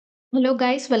Hello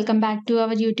guys, welcome back to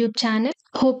our YouTube channel.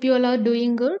 Hope you all are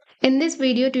doing good. In this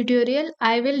video tutorial,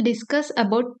 I will discuss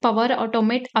about Power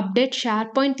Automate update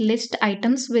SharePoint list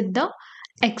items with the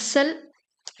Excel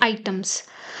items,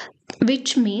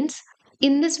 which means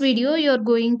in this video you are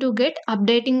going to get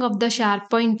updating of the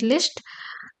SharePoint list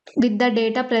with the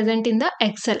data present in the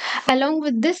Excel. Along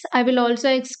with this, I will also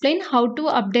explain how to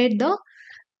update the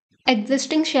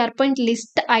existing SharePoint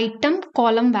list item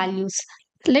column values.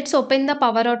 Let's open the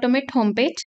Power Automate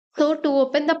homepage. So to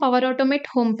open the Power Automate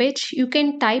homepage, you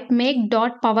can type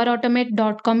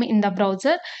make.powerautomate.com in the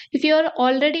browser. If you are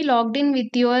already logged in with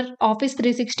your Office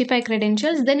 365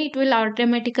 credentials, then it will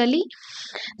automatically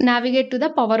navigate to the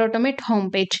Power Automate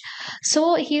homepage.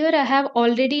 So here I have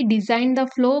already designed the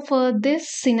flow for this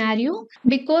scenario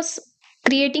because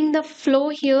creating the flow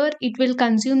here it will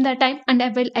consume the time, and I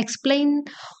will explain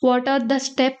what are the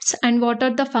steps and what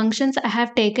are the functions I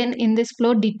have taken in this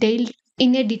flow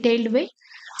in a detailed way.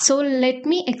 So let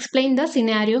me explain the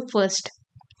scenario first.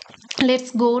 Let's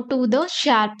go to the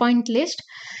SharePoint list.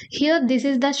 Here this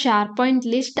is the SharePoint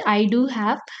list I do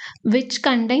have, which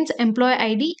contains employee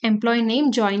ID, employee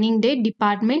name, joining date,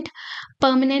 department,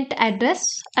 permanent address,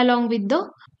 along with the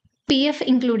PF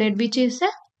included, which is a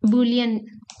boolean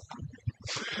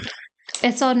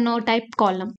yes or no type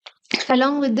column.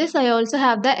 Along with this, I also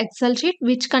have the Excel sheet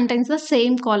which contains the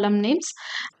same column names.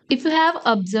 If you have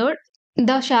observed,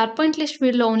 the SharePoint list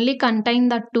will only contain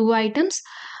the 2 items,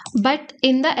 but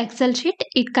in the Excel sheet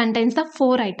it contains the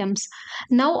 4 items.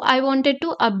 Now I wanted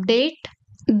to update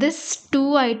this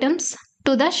 2 items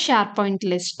to the SharePoint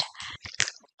list.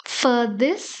 For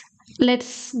this,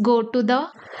 let's go to the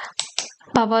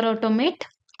Power Automate.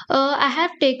 I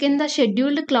have taken the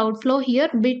scheduled cloud flow here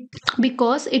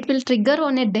because it will trigger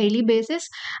on a daily basis,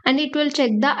 and it will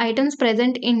check the items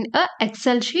present in a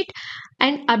Excel sheet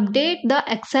and update the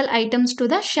Excel items to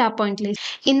the SharePoint list.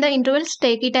 In the intervals,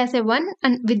 take it as a 1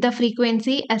 and with the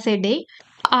frequency as a day.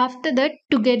 After that,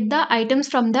 to get the items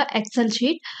from the Excel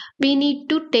sheet, we need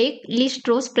to take list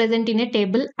rows present in a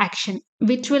table action,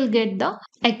 which will get the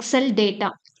Excel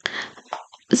data.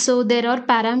 So there are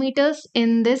parameters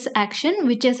in this action,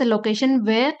 which is a location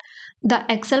where the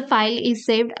Excel file is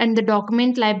saved, and the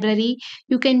document library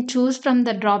you can choose from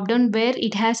the drop down where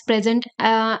it has present,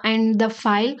 and the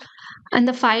file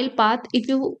path. If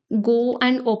you go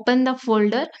and open the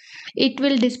folder, it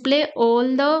will display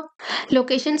all the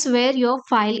locations where your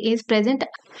file is present.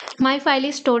 My file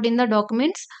is stored in the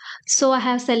documents, so I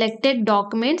have selected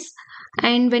documents,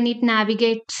 and when it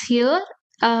navigates here,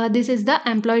 this is the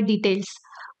employee details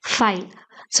file.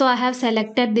 So I have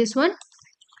selected this one,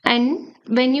 and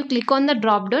when you click on the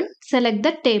drop down, select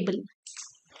the table.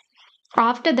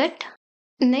 After that,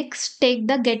 next take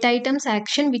the get items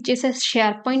action, which is a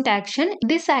SharePoint action.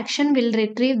 This action will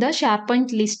retrieve the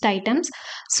SharePoint list items.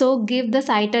 So give the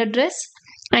site address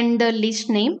and the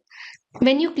list name.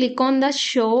 When you click on the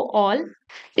show all,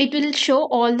 it will show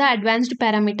all the advanced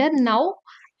parameter. Now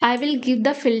I will give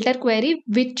the filter query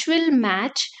which will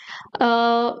match.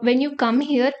 When you come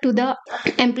here to the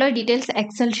employee details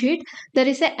Excel sheet, there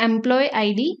is a employee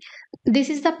ID. This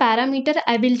is the parameter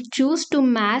I will choose to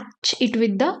match it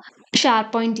with the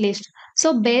SharePoint list.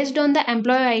 So based on the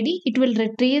employee ID, it will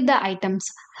retrieve the items.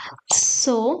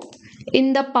 So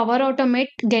in the Power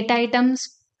Automate get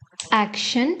items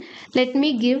action, let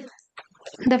me give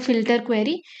the filter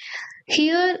query.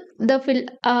 Here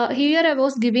here I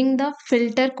was giving the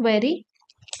filter query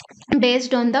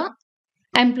based on the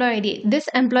employee ID. This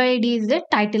employee ID is the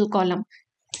title column.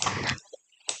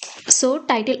 So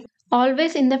title,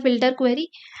 always in the filter query,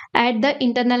 add the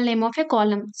internal name of a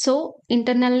column. So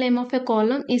internal name of a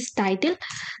column is title.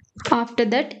 After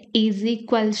that is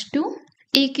equals to,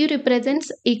 EQ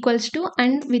represents equals to,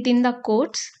 and within the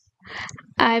quotes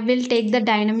I will take the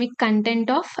dynamic content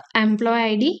of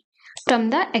employee ID from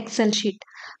the Excel sheet.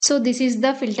 So this is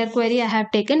the filter query I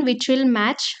have taken, which will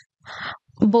match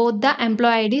both the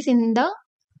employee IDs in the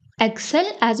Excel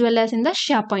as well as in the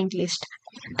SharePoint list.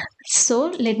 So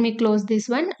let me close this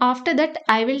one. After that,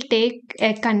 I will take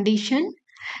a condition.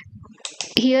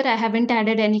 Here I haven't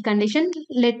added any condition.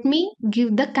 Let me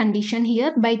give the condition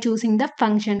here by choosing the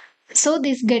function. So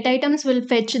this get items will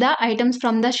fetch the items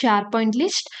from the SharePoint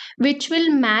list, which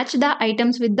will match the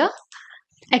items with the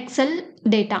Excel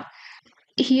data.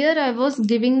 Here I was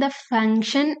giving the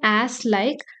function as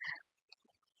like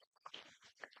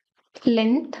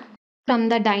length from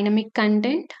the dynamic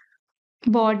content,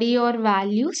 body or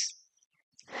values.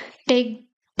 Take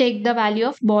the value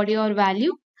of body or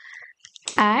value,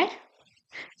 add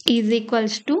is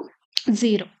equals to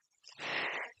 0.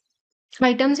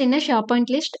 items in a SharePoint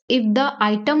list if the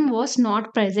item was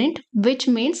not present, which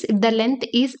means if the length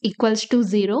is equals to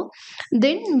 0,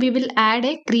 then we will add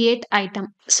a create item.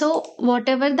 So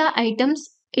whatever the items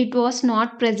it was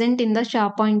not present in the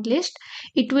SharePoint list,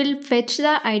 it will fetch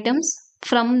the items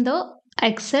from the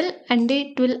Excel and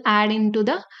it will add into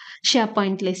the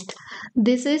SharePoint list.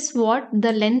 This is what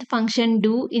the length function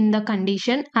do in the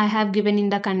condition I have given in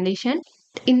the condition.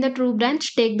 In the true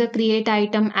branch, take the create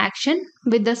item action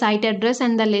with the site address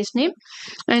and the list name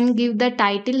and give the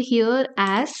title here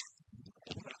as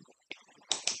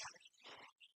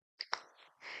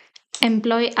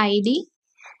employee ID.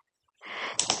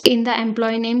 In the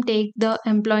employee name, take the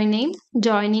employee name,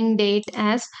 joining date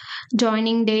as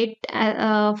joining date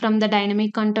from the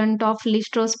dynamic content of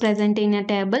list rows present in a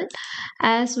table,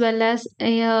 as well as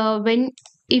when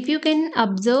if you can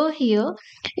observe here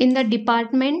in the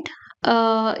department,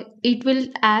 it will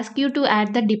ask you to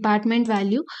add the department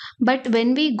value, but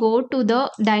when we go to the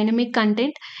dynamic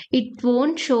content, it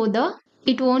won't show the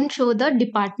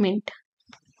department.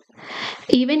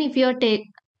 Even if you're take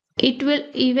it will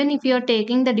even if you're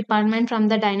taking the department from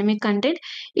the dynamic content,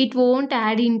 it won't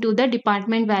add into the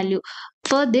department value.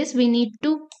 For this we need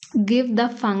to give the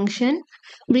function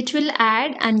which will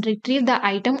add and retrieve the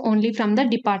item only from the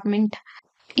department.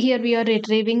 Here we are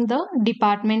retrieving the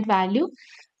department value.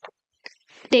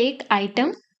 Take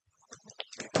item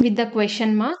with the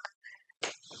question mark,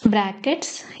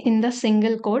 brackets in the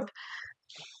single quote.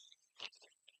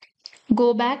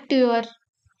 Go back to your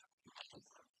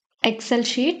Excel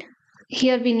sheet.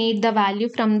 Here we need the value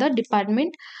from the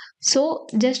department, so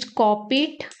just copy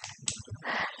it.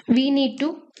 We need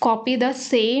to copy the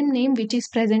same name which is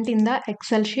present in the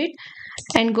Excel sheet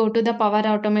and go to the Power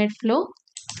Automate flow.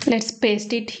 Let's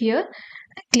paste it here.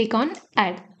 Click on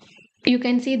add. You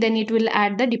can see then it will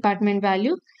add the department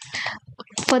value.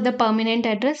 For the permanent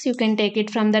address, you can take it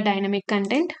from the dynamic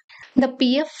content. The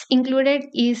PF included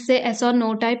is a yes or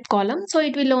no type column, so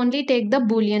it will only take the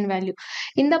boolean value.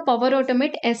 In the Power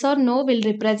Automate, yes or no will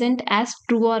represent as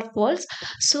true or false,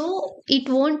 so it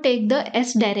won't take the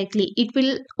S directly. It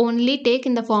will only take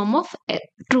in the form of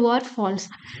true or false.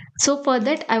 So for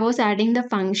that, I was adding the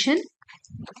function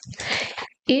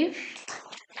if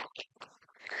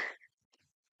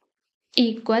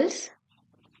equals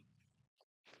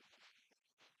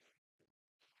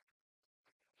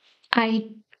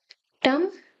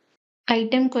item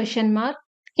item question mark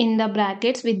in the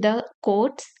brackets with the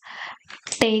quotes,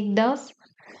 take the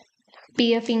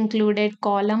PF included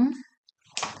column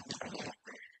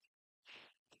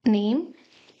name,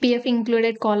 PF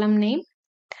included column name,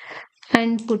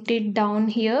 and put it down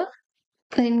here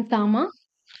in comma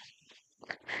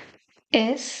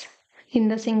S in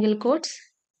the single quotes.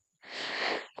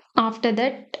 After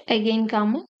that again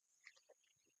comma,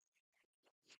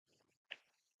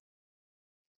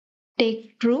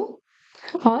 take true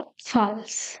or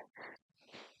false.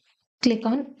 Click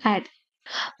on add.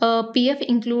 PF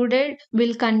included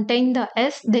will contain the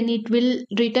S, then it will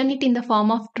return it in the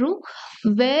form of true,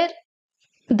 where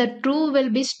the true will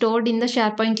be stored in the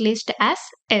SharePoint list as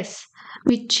S,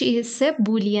 which is a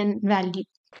boolean value.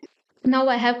 Now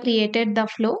I have created the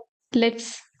flow.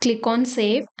 Let's click on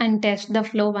save and test the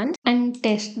flow once and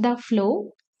test the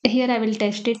flow. Here I will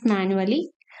test it manually.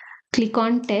 Click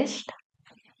on test,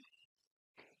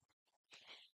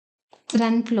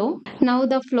 run flow. Now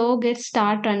the flow gets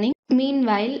start running.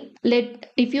 Meanwhile,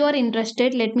 if you are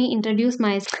interested, let me introduce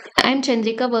myself. I am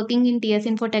Chandrika, working in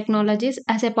Tsinfo Technologies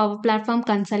as a Power Platform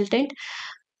consultant.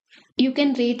 You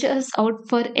can reach us out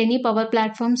for any Power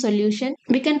Platform solution.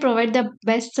 We can provide the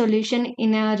best solution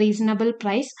in a reasonable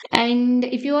price. And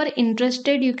if you are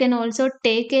interested, you can also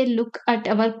take a look at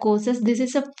our courses. This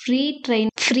is a free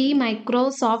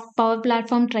Microsoft Power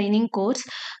Platform training course.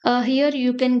 Here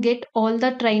you can get all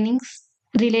the trainings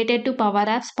related to Power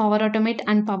Apps, Power Automate,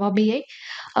 and Power BI.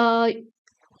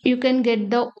 You can get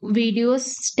the videos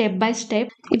step by step.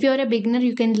 If you are a beginner,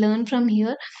 you can learn from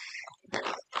here.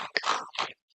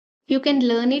 You can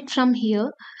learn it from here.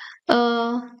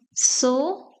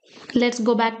 So let's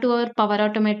go back to our Power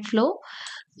Automate flow.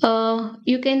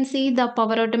 You can see the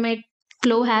Power Automate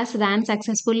flow has ran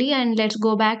successfully, and let's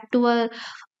go back to our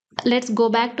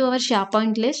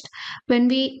SharePoint list. When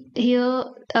we here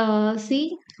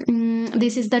see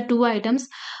this is the two items.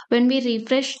 When we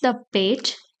refresh the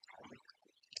page,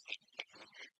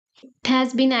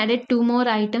 has been added two more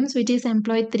items, which is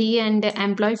employee 3 and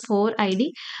employee 4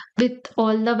 ID with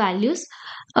all the values.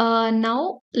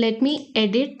 Now let me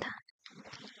edit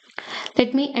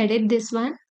this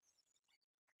one.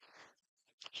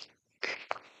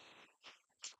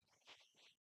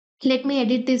 Let me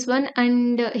edit this one,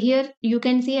 and here you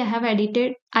can see I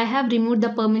have removed the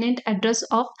permanent address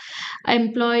of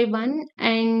employee 1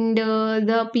 and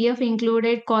the PF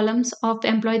included columns of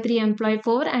employee 3, employee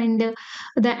 4, and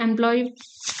the employee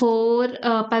 4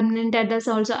 permanent address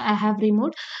also I have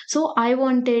removed. So I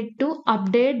wanted to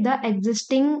update the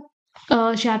existing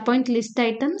SharePoint list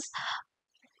items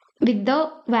with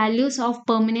the values of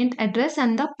permanent address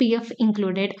and the PF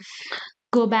included.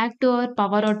 Go back to our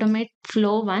Power Automate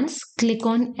flow once, click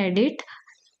on edit.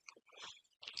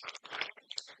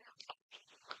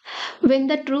 When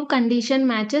the true condition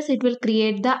matches, it will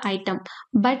create the item.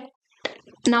 But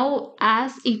now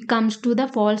as it comes to the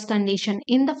false condition,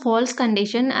 in the false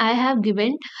condition I have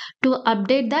given to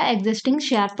update the existing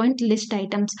SharePoint list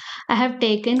items. I have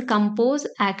taken compose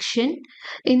action.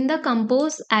 In the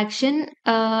compose action,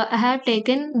 I have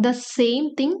taken the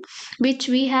same thing which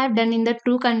we have done in the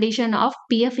true condition of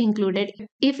PF included.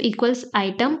 If equals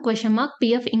item question mark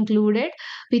PF included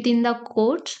within the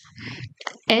quotes,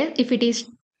 if it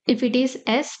is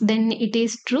S, then it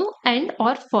is true and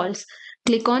or false.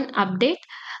 Click on update.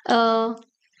 uh,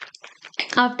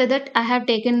 After that, I have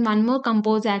taken one more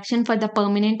compose action for the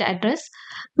permanent address,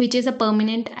 which is a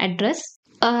permanent address.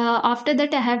 After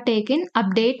that, I have taken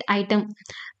update item.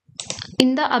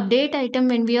 In the update item,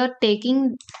 when we are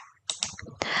taking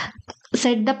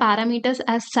set the parameters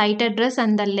as site address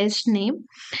and the list name.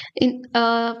 In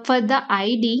for the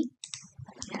ID,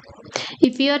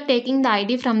 if you are taking the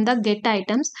ID from the get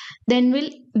items, then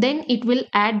it will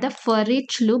add the for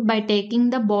each loop by taking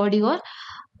the body or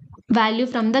value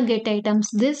from the get items.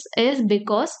 This is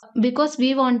because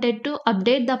we wanted to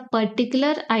update the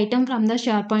particular item from the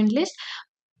SharePoint list,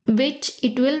 which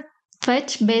it will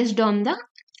fetch based on the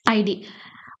ID.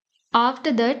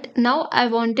 After that, now I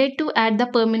wanted to update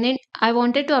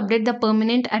the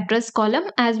permanent address column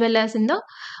as well as in the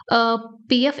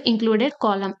PF included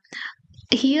column.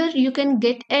 Here you can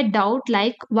get a doubt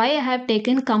like why I have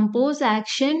taken compose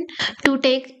action to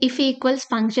take if equals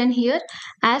function here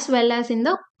as well as in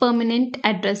the permanent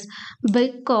address,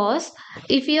 because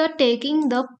if you are taking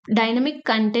the dynamic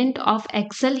content of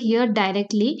Excel here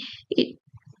directly,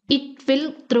 it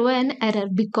will throw an error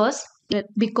because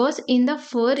in the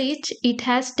for each it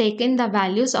has taken the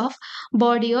values of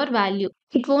body or value.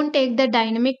 It won't take the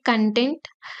dynamic content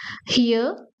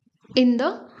here in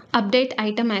the update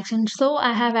item action. So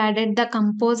I have added the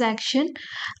compose action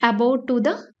about to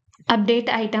the update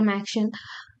item action.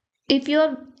 If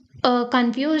you're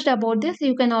confused about this,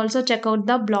 you can also check out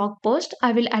the blog post.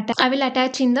 I will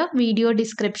attach in the video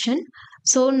description.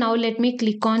 So now let me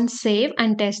click on save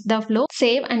and test the flow.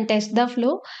 Save and test the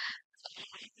flow.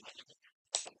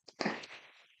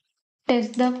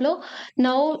 Test the flow.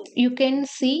 Now you can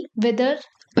see whether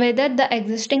the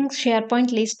existing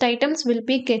SharePoint list items will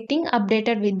be getting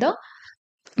updated with the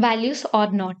values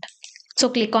or not. So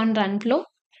click on run flow,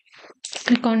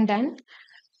 click on done.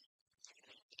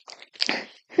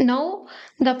 Now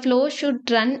the flow should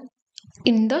run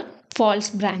in the false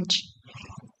branch.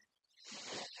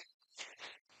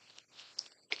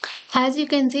 As you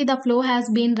can see, the flow has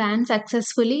been ran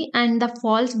successfully and the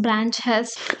false branch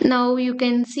has. Now you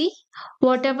can see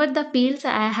whatever the fields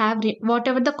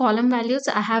whatever the column values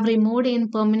I have removed in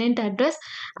permanent address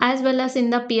as well as in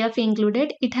the PF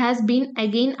included, it has been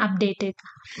again updated.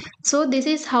 So this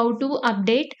is how to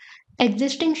update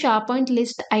existing SharePoint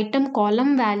list item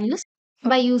column values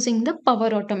by using the Power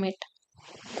Automate.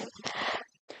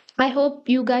 I hope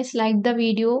you guys liked the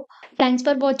video. Thanks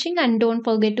for watching and don't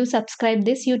forget to subscribe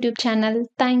this YouTube channel.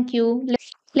 Thank you.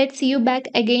 Let's see you back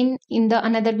again in the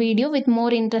another video with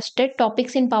more interested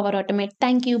topics in Power Automate.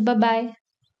 Thank you. Bye bye.